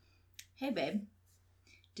Hey, babe.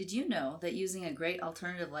 Did you know that using a great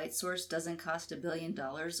alternative light source doesn't cost $1 billion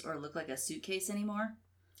or look like a suitcase anymore?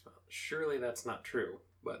 Well, surely that's not true,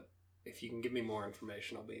 but if you can give me more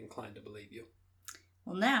information, I'll be inclined to believe you.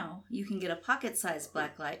 Well, now you can get a pocket-sized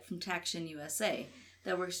blacklight from Taction USA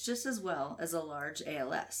that works just as well as a large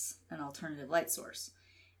ALS, an alternative light source.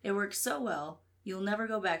 It works so well, you'll never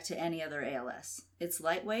go back to any other ALS. It's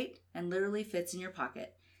lightweight and literally fits in your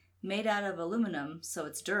pocket. Made out of aluminum, so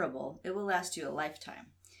it's durable, it will last you a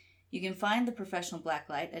lifetime. You can find the professional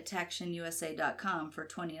blacklight at TactionUSA.com for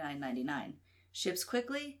 $29.99. Ships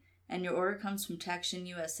quickly, and your order comes from Taction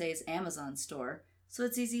USA's Amazon store, so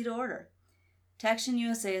it's easy to order. Taction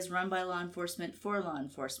USA is run by law enforcement for law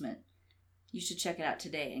enforcement. You should check it out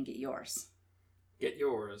today and get yours. Get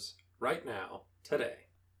yours right now, today,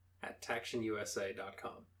 at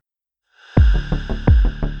TactionUSA.com.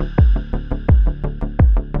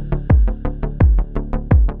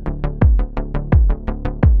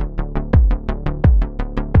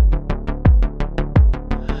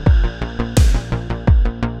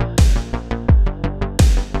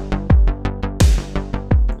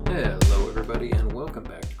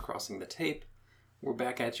 The tape. We're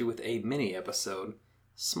back at you with a mini episode,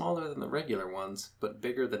 smaller than the regular ones, but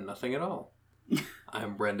bigger than nothing at all.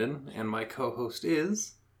 I'm Brendan, and my co-host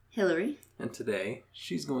is Hillary. And today,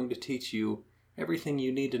 she's going to teach you everything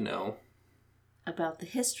you need to know about the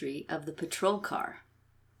history of the patrol car,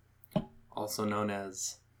 also known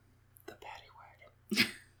as the paddy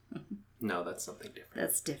wagon. No, that's something different.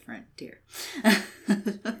 That's different, dear.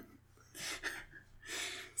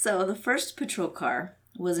 So, the first patrol car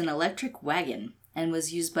was an electric wagon and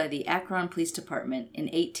was used by the Akron Police Department in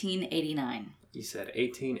 1889. You said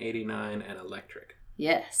 1889 and electric.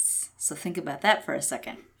 Yes. So think about that for a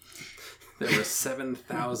second. There were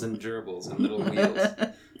 7,000 gerbils and little wheels.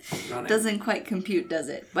 Doesn't quite compute, does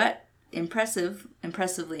it? But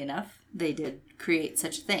impressively enough, they did create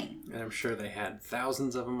such a thing. And I'm sure they had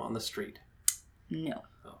thousands of them on the street. No.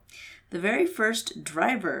 The very first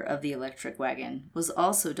driver of the electric wagon was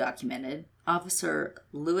also documented, Officer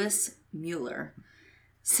Louis Mueller,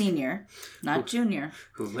 Sr., not Jr.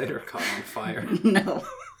 Who later caught on fire. No.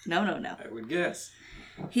 I would guess.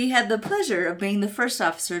 He had the pleasure of being the first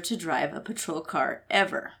officer to drive a patrol car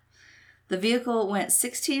ever. The vehicle went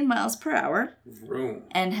 16 miles per hour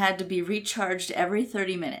and had to be recharged every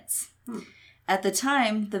 30 minutes. At the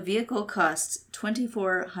time, the vehicle cost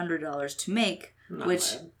 $2,400 to make,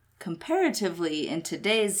 which comparatively in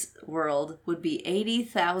today's world would be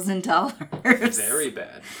 $80,000. Very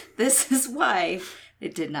bad. This is why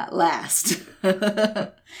it did not last.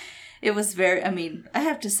 It was very, I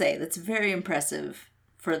have to say, that's very impressive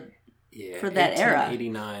for that era.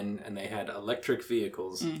 1889, and they had electric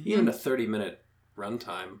vehicles, even a 30-minute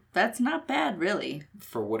runtime. That's not bad, really.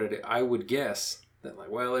 For what I would guess that,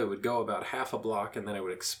 it would go about half a block and then it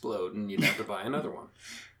would explode and you'd have to buy another one.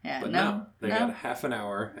 Yeah, but no, they got a half an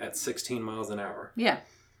hour at 16 miles an hour. Yeah.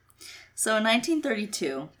 So in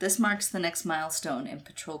 1932, this marks the next milestone in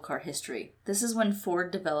patrol car history. This is when Ford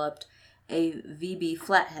developed a VB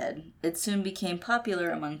flathead. It soon became popular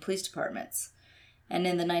among police departments. And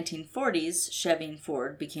in the 1940s, Chevy and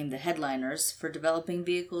Ford became the headliners for developing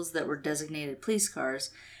vehicles that were designated police cars,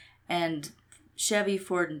 and Chevy,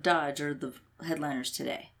 Ford, and Dodge are the headliners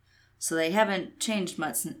today. So they haven't changed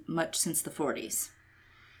much since the 40s.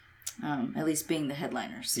 At least being the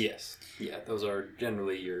headliners. Yes. Yeah, those are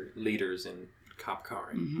generally your leaders in cop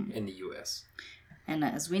carring in the U.S. And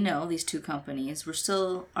as we know, these two companies are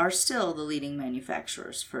still the leading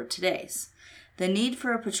manufacturers for today's. The need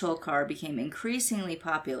for a patrol car became increasingly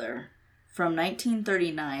popular from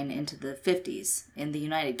 1939 into the 50s in the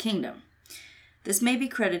United Kingdom. This may be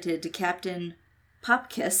credited to Captain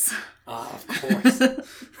Popkiss, of course,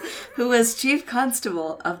 who was Chief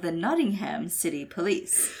Constable of the Nottingham City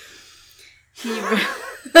Police.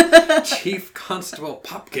 Chief Constable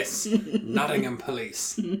Popkiss, Nottingham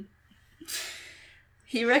Police.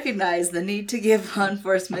 He recognized the need to give law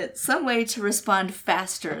enforcement some way to respond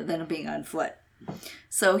faster than being on foot.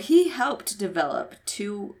 So he helped develop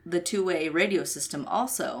the two-way radio system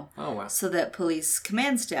also. Oh, wow. So that police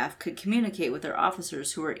command staff could communicate with their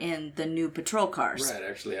officers who were in the new patrol cars. Right,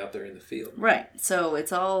 actually out there in the field. Right. So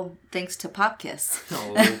it's all thanks to Popkiss.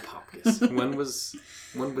 Oh, little Popkiss.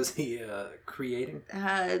 When was he creating?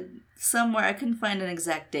 Somewhere. I couldn't find an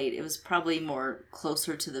exact date. It was probably more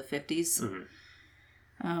closer to the 50s.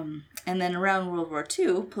 Mm-hmm. And then around World War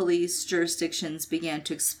II, police jurisdictions began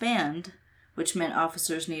to expand, which meant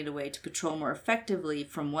officers needed a way to patrol more effectively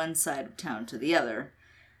from one side of town to the other.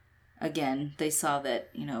 Again, they saw that,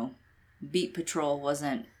 beat patrol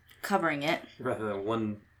wasn't covering it. Rather than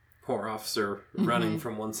one poor officer running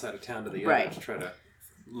from one side of town to the Right. other to try to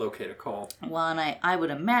locate a call. Well, and I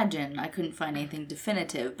would imagine, I couldn't find anything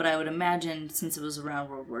definitive, but I would imagine since it was around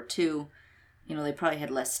World War II, they probably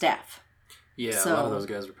had less staff. Yeah, a lot of those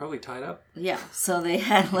guys were probably tied up. Yeah, so they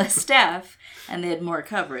had less staff and they had more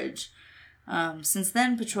coverage. Since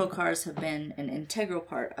then, patrol cars have been an integral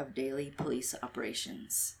part of daily police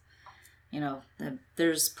operations.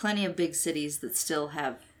 There's plenty of big cities that still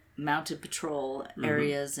have mounted patrol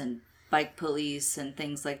areas and bike police and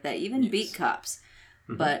things like that, even beat cops.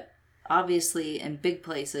 Mm-hmm. But obviously in big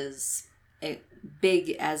places, big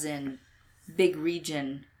as in big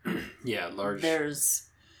region, large. There's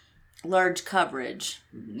large coverage.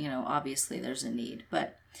 Obviously there's a need.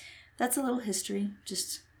 But that's a little history,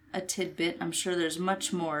 just a tidbit. I'm sure there's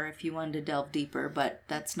much more if you wanted to delve deeper, but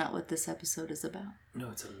that's not what this episode is about. No,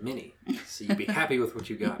 it's a mini, so you'd be happy with what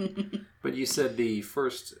you got. But you said the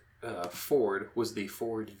first Ford was the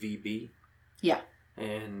Ford VB? Yeah.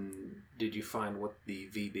 And did you find what the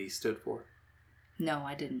VB stood for? No,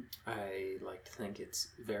 I didn't. I like to think it's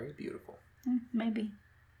very beautiful. Maybe.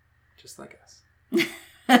 Just like us.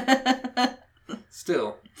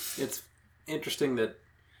 Still, it's interesting that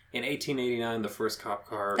in 1889, the first cop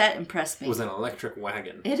car that impressed me. Was an electric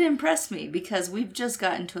wagon. It impressed me because we've just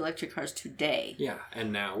gotten to electric cars today. Yeah,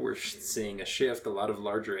 and now we're seeing a shift. A lot of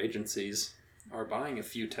larger agencies are buying a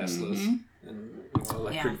few Teslas and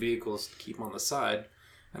electric vehicles to keep on the side.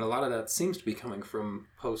 And a lot of that seems to be coming from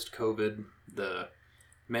post-COVID, the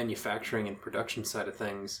manufacturing and production side of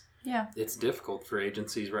things. Yeah. It's difficult for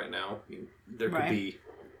agencies right now. There could be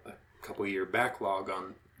a couple-year backlog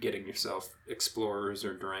on getting yourself Explorers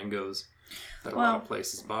or Durangos that a lot of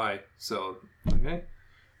places buy. So,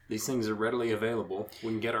 these things are readily available. We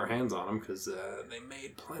can get our hands on them because they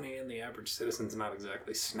made plenty, and the average citizen's not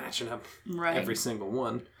exactly snatching up every single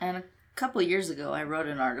one. And a couple years ago, I wrote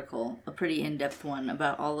an article, a pretty in-depth one,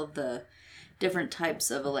 about all of the different types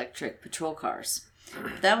of electric patrol cars.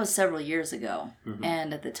 That was several years ago. Mm-hmm.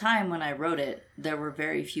 And at the time when I wrote it, there were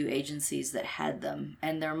very few agencies that had them.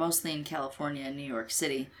 And they're mostly in California and New York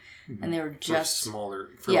City. Mm-hmm. And they were just... smaller,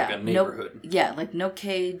 for like a neighborhood. Like no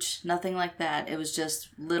cage, nothing like that. It was just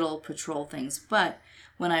little patrol things. But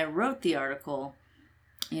when I wrote the article,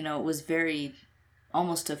 it was very...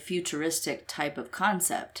 almost a futuristic type of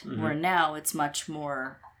concept. Mm-hmm. Where now it's much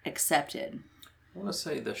more accepted. I want to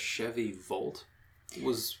say the Chevy Volt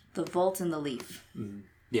was... The Volt and the Leaf. Mm-hmm.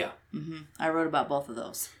 Yeah. Mm-hmm. I wrote about both of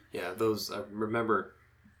those. Yeah, those, I remember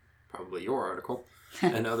probably your article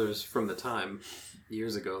and others from the time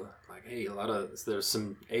years ago. Like, hey, there's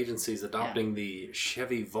some agencies adopting the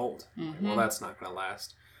Chevy Volt. Mm-hmm. Well, that's not going to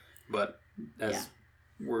last. But as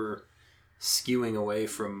we're skewing away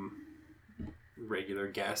from regular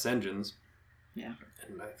gas engines. Yeah.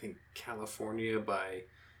 And I think California by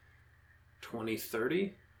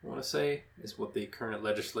 2030... I want to say, is what the current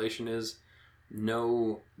legislation is.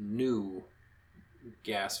 No new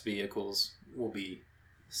gas vehicles will be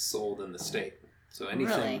sold in the state. So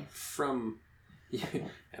anything from...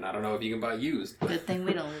 and I don't know if you can buy used. But, good thing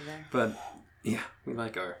we don't live there. But, yeah, we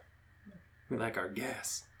like our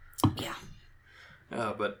gas. Yeah.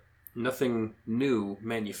 But nothing new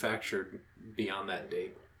manufactured beyond that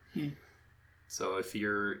date. So if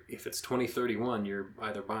it's 2031, you're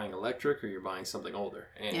either buying electric or you're buying something older.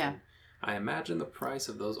 And I imagine the price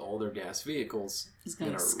of those older gas vehicles is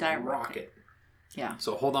going to skyrocket. Yeah.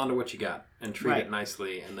 So hold on to what you got and treat it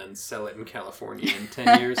nicely and then sell it in California in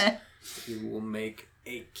 10 years. You will make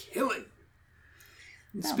a killing.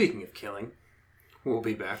 And speaking of killing, we'll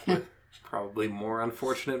be back with probably more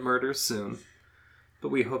unfortunate murders soon.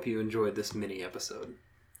 But we hope you enjoyed this mini episode.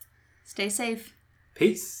 Stay safe.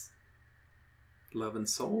 Peace. Love and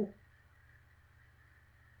soul?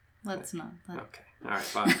 Let's not. Okay. All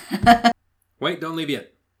right, bye. Wait, don't leave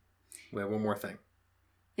yet. We have one more thing.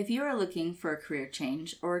 If you are looking for a career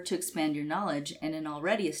change or to expand your knowledge in an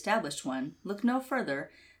already established one, look no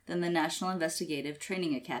further than the National Investigative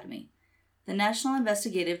Training Academy. The National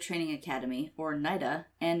Investigative Training Academy, or NITA,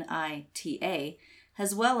 N-I-T-A,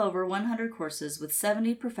 has well over 100 courses with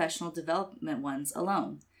 70 professional development ones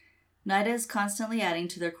alone. NITA is constantly adding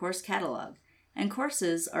to their course catalog, and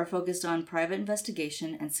courses are focused on private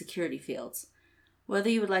investigation and security fields. Whether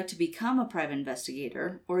you would like to become a private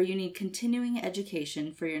investigator or you need continuing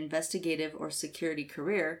education for your investigative or security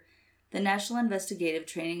career, the National Investigative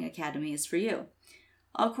Training Academy is for you.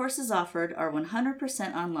 All courses offered are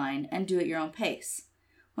 100% online and do at your own pace.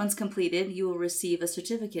 Once completed, you will receive a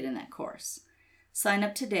certificate in that course. Sign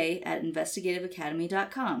up today at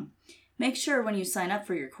investigativeacademy.com. Make sure when you sign up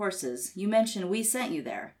for your courses, you mention we sent you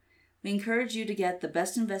there. We encourage you to get the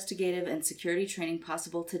best investigative and security training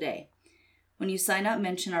possible today. When you sign up,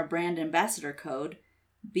 mention our brand ambassador code,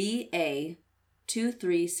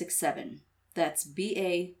 BA2367. That's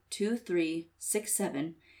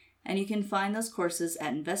BA2367, and you can find those courses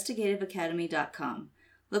at investigativeacademy.com.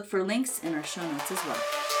 Look for links in our show notes as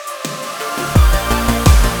well.